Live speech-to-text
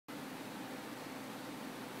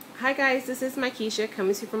Hi guys, this is Keisha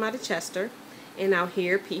coming to you from out of Chester, and out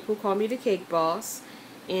here people call me the Cake Boss,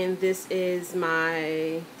 and this is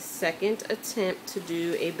my second attempt to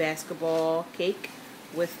do a basketball cake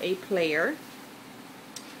with a player.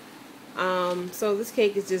 So this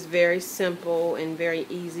cake is just very simple and very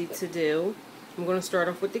easy to do. I'm going to start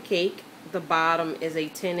off with the cake. The bottom is a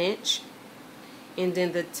 10-inch, and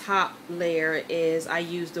then the top layer is, I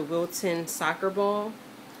used the Wilton soccer ball.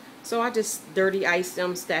 So I just dirty iced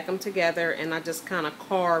them, stack them together, and I just kind of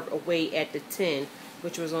carved away at the 10,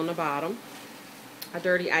 which was on the bottom. I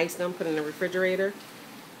dirty iced them, put in the refrigerator,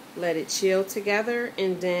 let it chill together,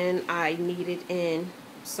 and then I kneaded in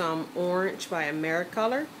some orange by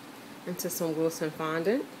Americolor into some Wilton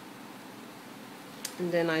fondant.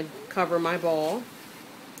 And then I cover my ball.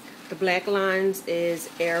 The black lines is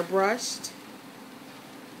airbrushed.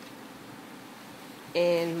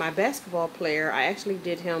 And my basketball player, I actually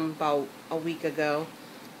did him about a week ago.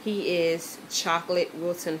 He is chocolate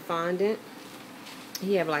Wilton fondant.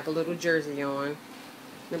 He have like a little jersey on,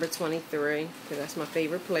 number 23, because that's my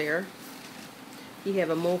favorite player. He have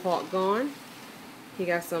a mohawk gone. He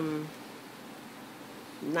got some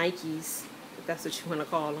Nikes, if that's what you want to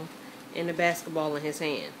call them, and a basketball in his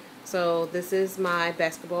hand. So this is my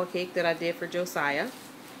basketball cake that I did for Josiah.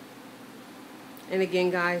 And again,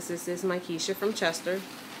 guys, this is Keisha from Chester,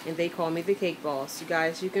 and they call me the Cake Boss. You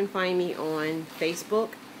guys, you can find me on Facebook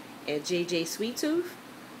at JJ Sweet Tooth,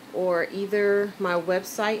 or either my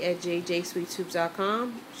website at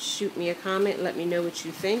jjsweettooth.com. Shoot me a comment, let me know what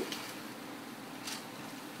you think.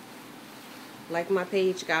 Like my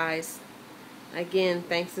page, guys. Again,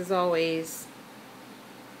 thanks as always.